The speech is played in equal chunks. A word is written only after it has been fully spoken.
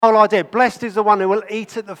Whole idea, blessed is the one who will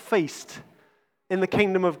eat at the feast in the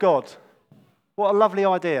kingdom of God. What a lovely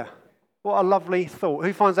idea. What a lovely thought.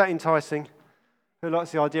 Who finds that enticing? Who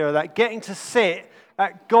likes the idea of that? Getting to sit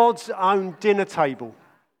at God's own dinner table.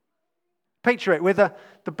 Picture it with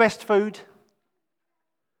the best food,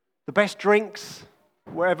 the best drinks,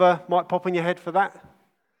 whatever might pop in your head for that,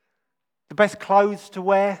 the best clothes to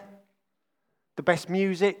wear, the best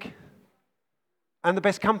music, and the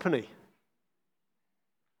best company.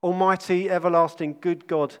 Almighty, everlasting, good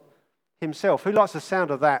God himself. Who likes the sound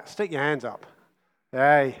of that? Stick your hands up.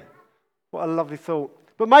 Hey, what a lovely thought.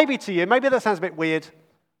 But maybe to you, maybe that sounds a bit weird.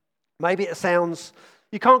 Maybe it sounds,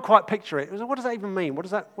 you can't quite picture it. What does that even mean? What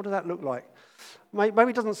does that look like? Maybe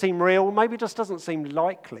it doesn't seem real. Maybe it just doesn't seem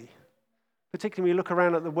likely. Particularly when you look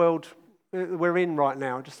around at the world we're in right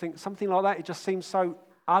now. I just think something like that, it just seems so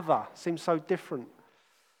other, seems so different.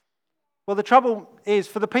 Well, the trouble is,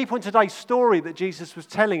 for the people in today's story that Jesus was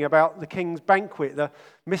telling about the king's banquet, the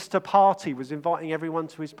Mr. Party was inviting everyone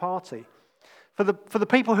to his party. For the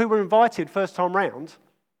people who were invited first time round,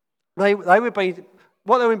 what they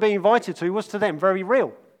were being invited to was to them very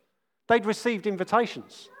real. They'd received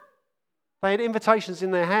invitations. They had invitations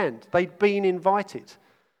in their hand. They'd been invited.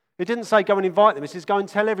 It didn't say go and invite them. It says go and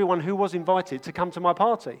tell everyone who was invited to come to my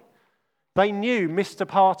party. They knew Mr.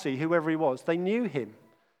 Party, whoever he was. They knew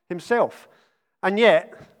himself. And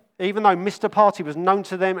yet, even though Mr. Party was known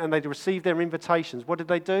to them and they'd received their invitations, what did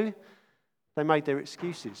they do? They made their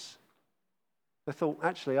excuses. They thought,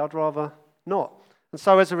 actually, I'd rather not. And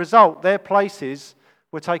so as a result, their places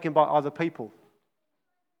were taken by other people.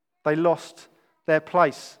 They lost their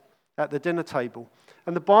place at the dinner table.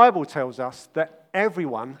 And the Bible tells us that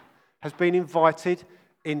everyone has been invited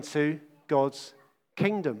into God's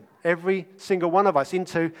kingdom. Every single one of us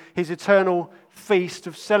into his eternal feast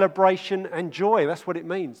of celebration and joy. That's what it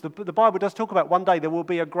means. The Bible does talk about one day there will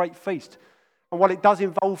be a great feast. And while it does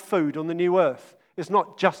involve food on the new earth, it's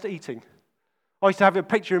not just eating. I used to have a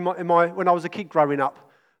picture in my when I was a kid growing up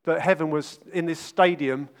that heaven was in this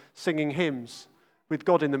stadium singing hymns with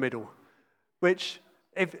God in the middle, which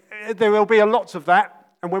if there will be a lot of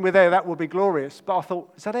that, and when we're there, that will be glorious. But I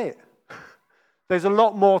thought, is that it? There's a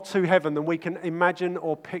lot more to heaven than we can imagine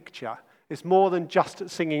or picture. It's more than just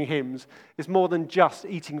singing hymns. It's more than just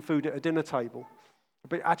eating food at a dinner table.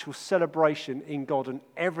 But actual celebration in God and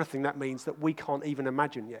everything that means that we can't even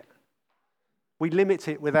imagine yet. We limit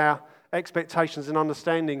it with our expectations and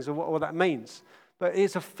understandings of what that means. But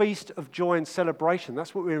it's a feast of joy and celebration.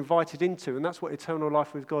 That's what we're invited into, and that's what eternal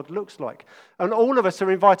life with God looks like. And all of us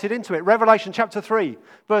are invited into it. Revelation chapter 3,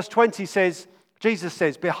 verse 20 says, Jesus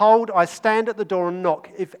says, "Behold, I stand at the door and knock.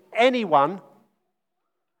 If anyone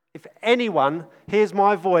hears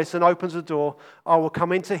my voice and opens the door, I will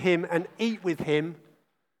come into him and eat with him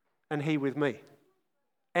and he with me."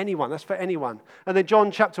 Anyone, that's for anyone. And then John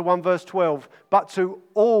chapter 1, verse 12, "But to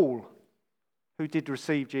all who did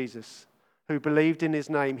receive Jesus, who believed in his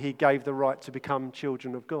name, he gave the right to become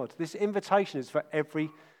children of God." This invitation is for every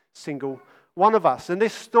single one of us. And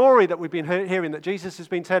this story that we've been hearing, that Jesus has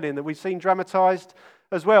been telling, that we've seen dramatized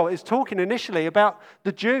as well, is talking initially about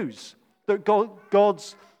the Jews, that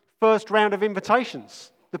God's first round of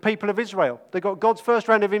invitations, the people of Israel. They got God's first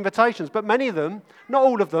round of invitations, but many of them, not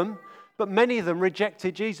all of them, but many of them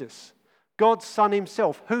rejected Jesus, God's Son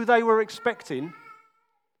himself, who they were expecting.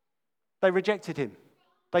 They rejected him.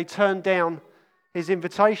 They turned down his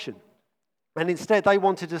invitation. And instead they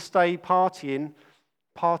wanted to stay partying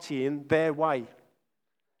their way,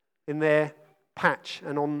 in their patch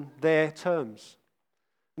and on their terms.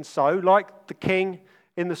 And so, like the king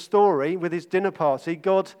in the story with his dinner party,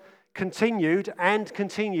 God continued and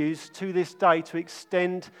continues to this day to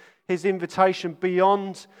extend his invitation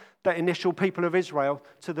beyond that initial people of Israel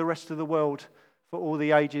to the rest of the world for all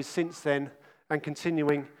the ages since then and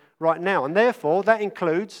continuing right now. And therefore, that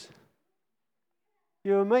includes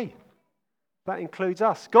you and me. That includes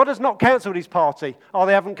us. God has not cancelled his party. Oh,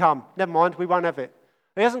 they haven't come. Never mind, we won't have it.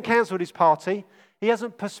 He hasn't cancelled his party. He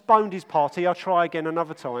hasn't postponed his party. I'll try again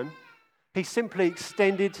another time. He simply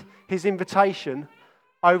extended his invitation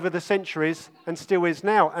over the centuries and still is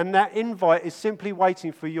now. And that invite is simply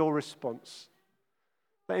waiting for your response.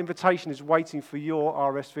 That invitation is waiting for your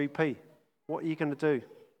RSVP. What are you going to do?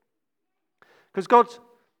 Because God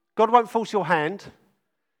won't force your hand.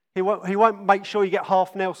 He won't make sure you get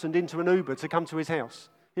half Nelsoned into an Uber to come to his house.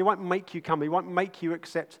 He won't make you come. He won't make you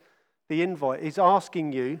accept the invite. He's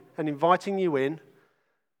asking you and inviting you in.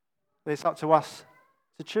 And it's up to us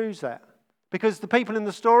to choose that. Because the people in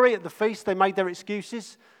the story at the feast, they made their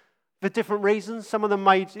excuses for different reasons. Some of them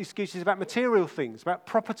made excuses about material things, about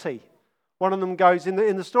property, One of them goes in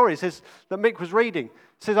the story. It says that Mick was reading.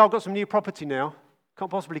 It says, I've got some new property now. Can't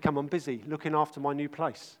possibly come. I'm busy looking after my new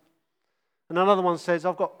place. And another one says,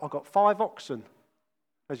 I've got 5 oxen,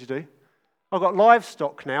 as you do. I've got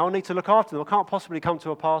livestock now. I need to look after them. I can't possibly come to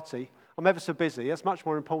a party. I'm ever so busy. That's much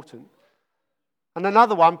more important. And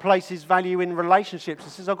another one places value in relationships. It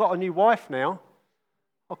says, I've got a new wife now.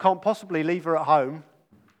 I can't possibly leave her at home.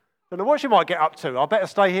 Don't know what she might get up to. I better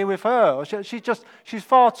stay here with her. She's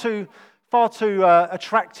far too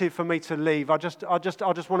attractive for me to leave. I just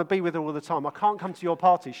want to be with her all the time. I can't come to your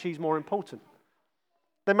party. She's more important.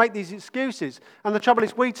 They make these excuses. And the trouble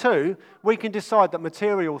is, we can decide that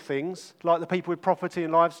material things, like the people with property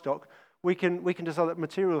and livestock, we can decide that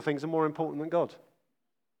material things are more important than God.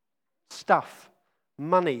 Stuff,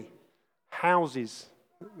 money, houses,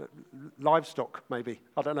 livestock maybe,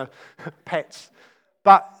 I don't know, pets.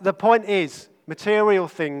 But the point is, material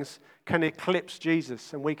things can eclipse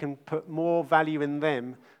Jesus, and we can put more value in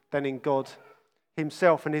them than in God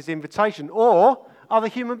himself and his invitation, or other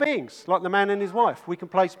human beings, like the man and his wife. We can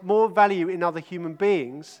place more value in other human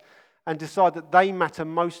beings and decide that they matter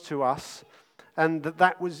most to us, and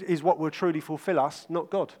that is what will truly fulfill us, not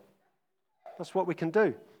God. That's what we can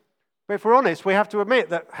do. But if we're honest, we have to admit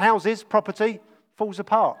that houses, property, falls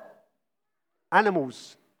apart.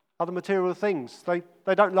 Animals, other material things, they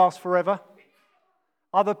don't last forever.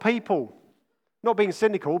 Other people, not being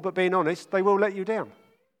cynical, but being honest, they will let you down,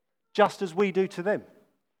 just as we do to them.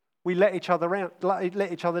 We let each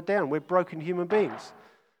other down. We're broken human beings.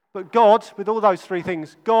 But God, with all those 3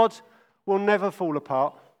 things, God will never fall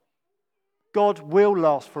apart. God will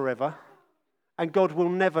last forever. And God will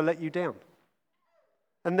never let you down.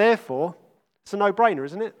 And therefore, it's a no-brainer,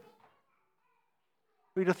 isn't it?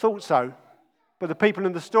 We'd have thought so. But the people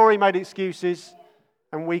in the story made excuses,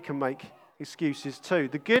 and we can make excuses too.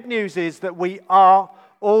 The good news is that we are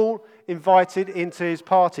all invited into his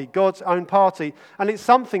party, God's own party. And it's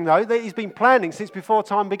something, though, that he's been planning since before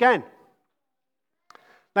time began.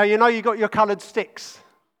 Now, you know you've got your coloured sticks.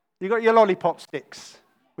 You've got your lollipop sticks,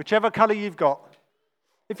 whichever colour you've got.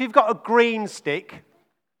 If you've got a green stick,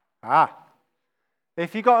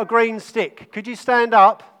 if you've got a green stick, could you stand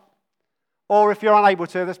up? Or if you're unable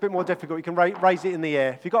to, that's a bit more difficult, you can raise it in the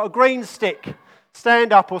air. If you've got a green stick,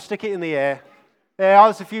 stand up or stick it in the air.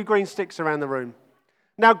 There's a few green sticks around the room.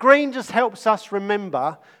 Now, green just helps us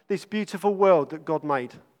remember this beautiful world that God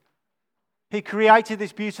made. He created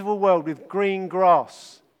this beautiful world with green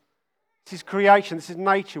grass. This is creation, this is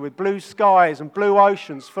nature, with blue skies and blue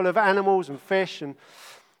oceans full of animals and fish and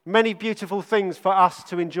many beautiful things for us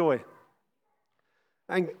to enjoy.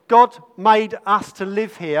 And God made us to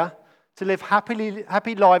live here, to live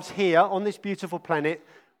happy lives here on this beautiful planet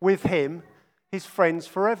with him, his friends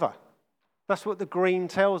forever. That's what the green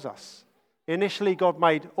tells us. Initially, God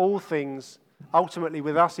made all things, ultimately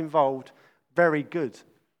with us involved, very good.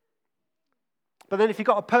 But then if you've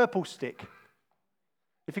got a purple stick,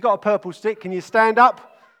 can you stand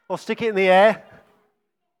up or stick it in the air?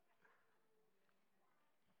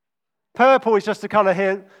 Purple is just a colour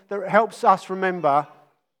here that helps us remember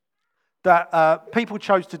that people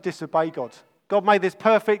chose to disobey God. God made this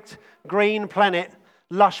perfect green planet,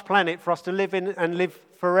 lush planet for us to live in and live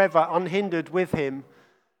forever unhindered with him.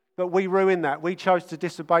 But we ruined that. We chose to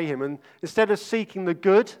disobey him. And instead of seeking the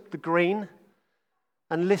good, the green,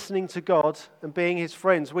 and listening to God and being his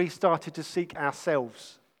friends, we started to seek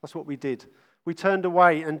ourselves. That's what we did. We turned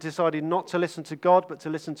away and decided not to listen to God, but to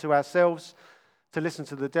listen to ourselves, to listen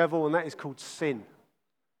to the devil, and that is called sin.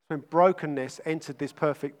 When brokenness entered this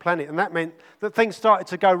perfect planet, and that meant that things started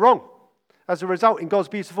to go wrong. As a result, in God's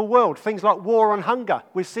beautiful world, things like war and hunger,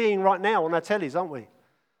 we're seeing right now on our tellies, aren't we?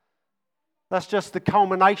 That's just the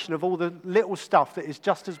culmination of all the little stuff that is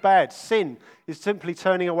just as bad. Sin is simply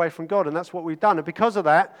turning away from God, and that's what we've done. And because of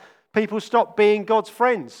that, people stopped being God's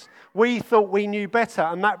friends. We thought we knew better,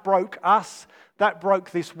 and that broke us, that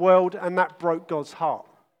broke this world, and that broke God's heart.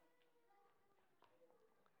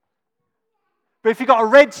 But if you've got a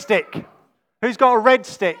red stick, who's got a red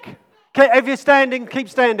stick? If you're standing, keep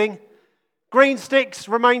standing. Green sticks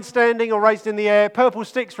remain standing or raised in the air. Purple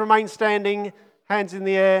sticks remain standing, hands in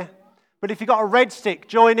the air. But if you've got a red stick,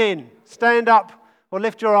 join in. Stand up or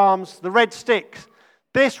lift your arms. The red stick.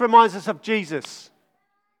 This reminds us of Jesus.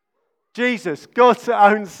 Jesus, God's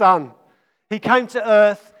own Son. He came to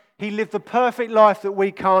earth. He lived the perfect life that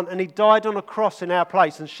we can't. And he died on a cross in our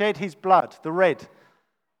place and shed his blood, the red.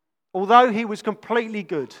 Although he was completely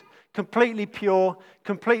good, completely pure,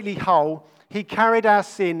 completely whole, he carried our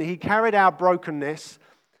sin. He carried our brokenness.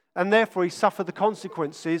 And therefore he suffered the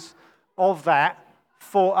consequences of that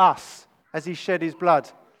for us as he shed his blood.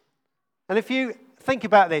 And if you Think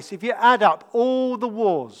about this. If you add up all the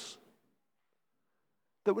wars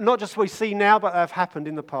that not just we see now, but have happened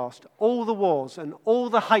in the past, all the wars and all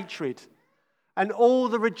the hatred and all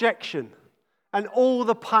the rejection and all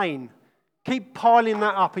the pain, keep piling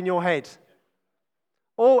that up in your head.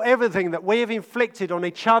 Everything that we have inflicted on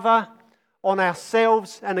each other, on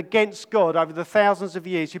ourselves and against God over the thousands of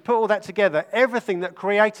years. You put all that together, everything that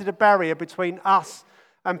created a barrier between us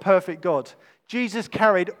and perfect God. Jesus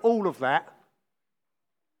carried all of that.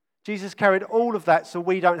 Jesus carried all of that so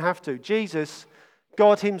we don't have to. Jesus,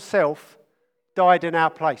 God himself, died in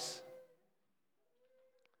our place.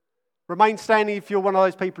 Remain standing if you're one of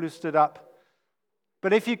those people who stood up.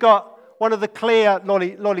 But if you got one of the clear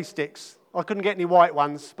lolly sticks, I couldn't get any white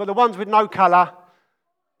ones, but the ones with no colour,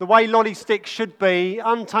 the way lolly sticks should be,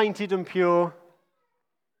 untainted and pure.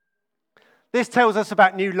 This tells us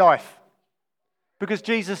about new life, because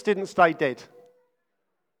Jesus didn't stay dead.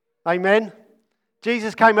 Amen?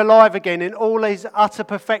 Jesus came alive again in all his utter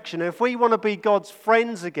perfection. And if we want to be God's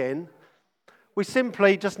friends again, we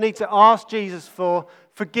simply just need to ask Jesus for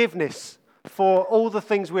forgiveness for all the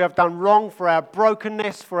things we have done wrong, for our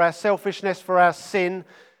brokenness, for our selfishness, for our sin,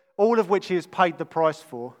 all of which he has paid the price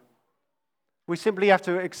for. We simply have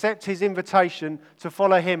to accept his invitation to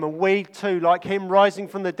follow him. And we too, like him rising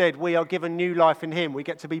from the dead, we are given new life in him. We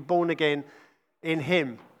get to be born again in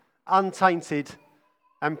him, untainted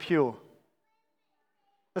and pure.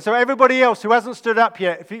 And so everybody else who hasn't stood up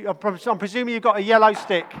yet, I'm presuming you've got a yellow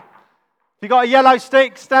stick. If you've got a yellow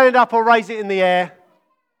stick, stand up or raise it in the air.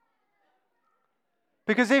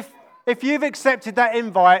 Because if you've accepted that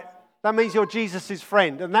invite, that means you're Jesus'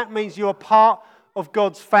 friend. And that means you're part of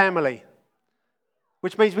God's family.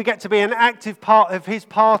 Which means we get to be an active part of his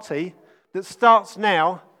party that starts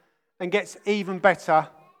now and gets even better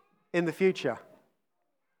in the future.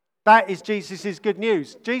 That is Jesus' good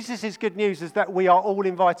news. Jesus' good news is that we are all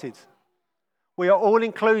invited. We are all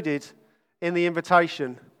included in the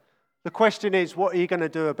invitation. The question is, what are you going to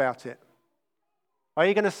do about it? Are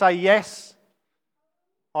you going to say yes?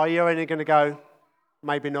 Or are you only going to go,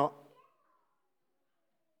 maybe not?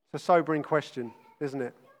 It's a sobering question, isn't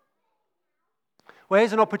it? Well,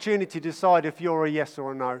 here's an opportunity to decide if you're a yes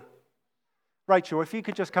or a no. Rachel, if you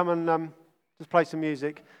could just come and just play some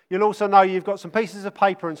music. You'll also know you've got some pieces of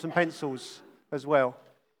paper and some pencils as well.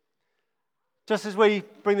 Just as we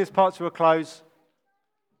bring this part to a close,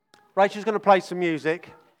 Rachel's going to play some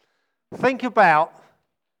music. Think about,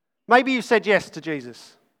 maybe you said yes to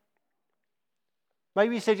Jesus.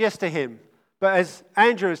 Maybe you said yes to him. But as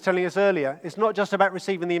Andrew was telling us earlier, it's not just about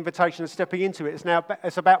receiving the invitation and stepping into it.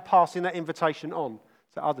 It's about passing that invitation on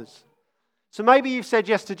to others. So maybe you've said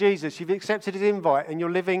yes to Jesus. You've accepted his invite and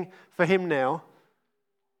you're living for him now.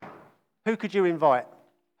 Who could you invite?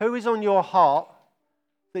 Who is on your heart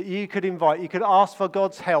that you could invite? You could ask for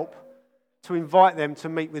God's help to invite them to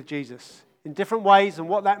meet with Jesus in different ways, and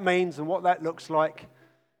what that means and what that looks like.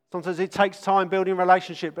 Sometimes it takes time building a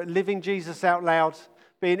relationship, but living Jesus out loud,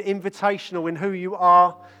 being invitational in who you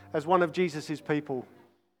are as one of Jesus' people.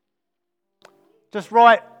 Just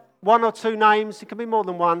write one or two names, it can be more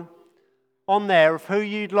than one, on there of who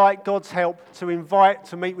you'd like God's help to invite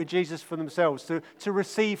to meet with Jesus for themselves, to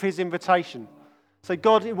receive his invitation. So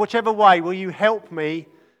God, in whichever way, will you help me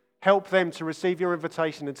help them to receive your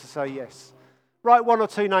invitation and to say yes? Write one or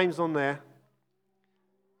two names on there.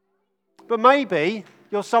 But maybe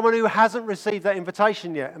you're someone who hasn't received that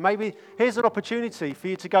invitation yet. And maybe here's an opportunity for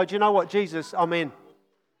you to go, do you know what, Jesus, I'm in.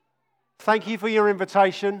 Thank you for your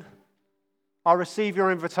invitation. I receive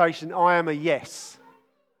your invitation. I am a yes.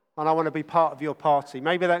 And I want to be part of your party.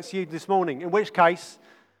 Maybe that's you this morning. In which case,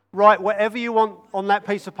 write whatever you want on that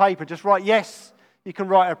piece of paper. Just write yes. You can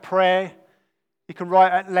write a prayer. You can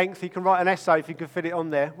write at length. You can write an essay if you can fit it on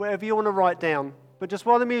there. Whatever you want to write down. But just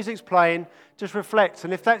while the music's playing, just reflect.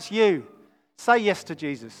 And if that's you, say yes to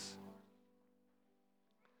Jesus.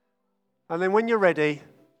 And then when you're ready,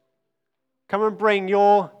 come and bring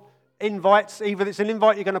your invites. Either it's an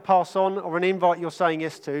invite you're going to pass on or an invite you're saying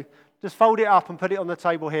yes to. Just fold it up and put it on the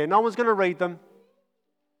table here. No one's going to read them.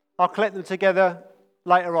 I'll collect them together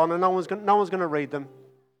later on, and no one's going to read them.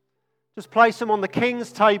 Just place them on the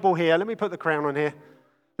King's table here. Let me put the crown on here.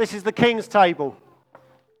 This is the King's table.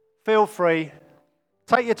 Feel free.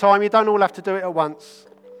 Take your time. You don't all have to do it at once.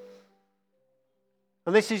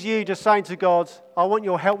 And this is you just saying to God, I want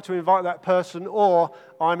your help to invite that person, or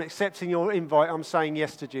I'm accepting your invite. I'm saying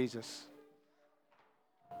yes to Jesus.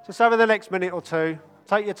 Just over the next minute or two,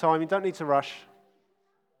 take your time. You don't need to rush.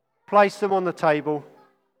 Place them on the table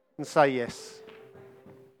and say yes.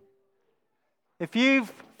 If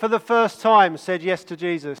you've, for the first time, said yes to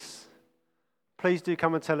Jesus, please do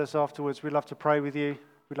come and tell us afterwards. We'd love to pray with you.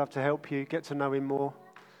 We'd love to help you, get to know him more.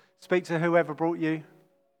 Speak to whoever brought you.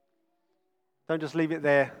 Don't just leave it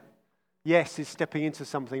there. Yes is stepping into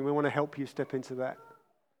something. We want to help you step into that.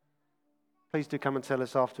 Please do come and tell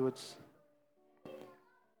us afterwards.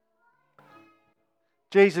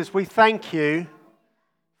 Jesus, we thank you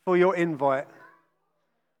for your invite.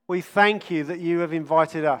 We thank you that you have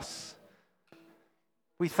invited us.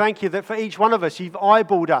 We thank you that for each one of us, you've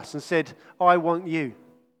eyeballed us and said, I want you.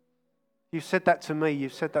 You've said that to me.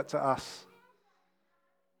 You've said that to us.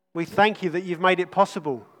 We thank you that you've made it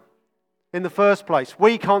possible in the first place.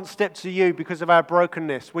 We can't step to you because of our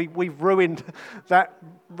brokenness. We've ruined that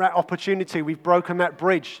opportunity. We've broken that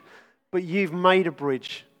bridge. But you've made a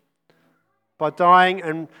bridge by dying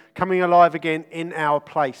and coming alive again in our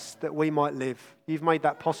place that we might live. You've made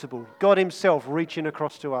that possible. God himself reaching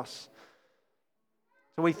across to us.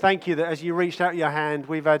 So we thank you that as you reached out your hand,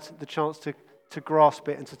 we've had the chance to grasp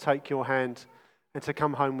it and to take your hand and to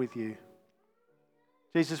come home with you.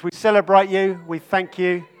 Jesus, we celebrate you. We thank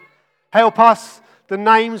you. Help us, the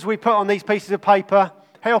names we put on these pieces of paper,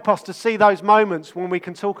 help us to see those moments when we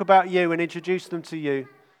can talk about you and introduce them to you.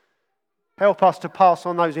 Help us to pass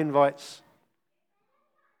on those invites.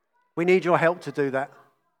 We need your help to do that.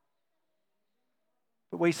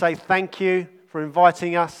 But we say thank you for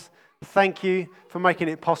inviting us. Thank you for making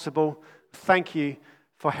it possible. Thank you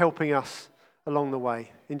for helping us along the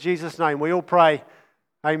way. In Jesus' name, we all pray,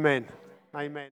 amen. Amen.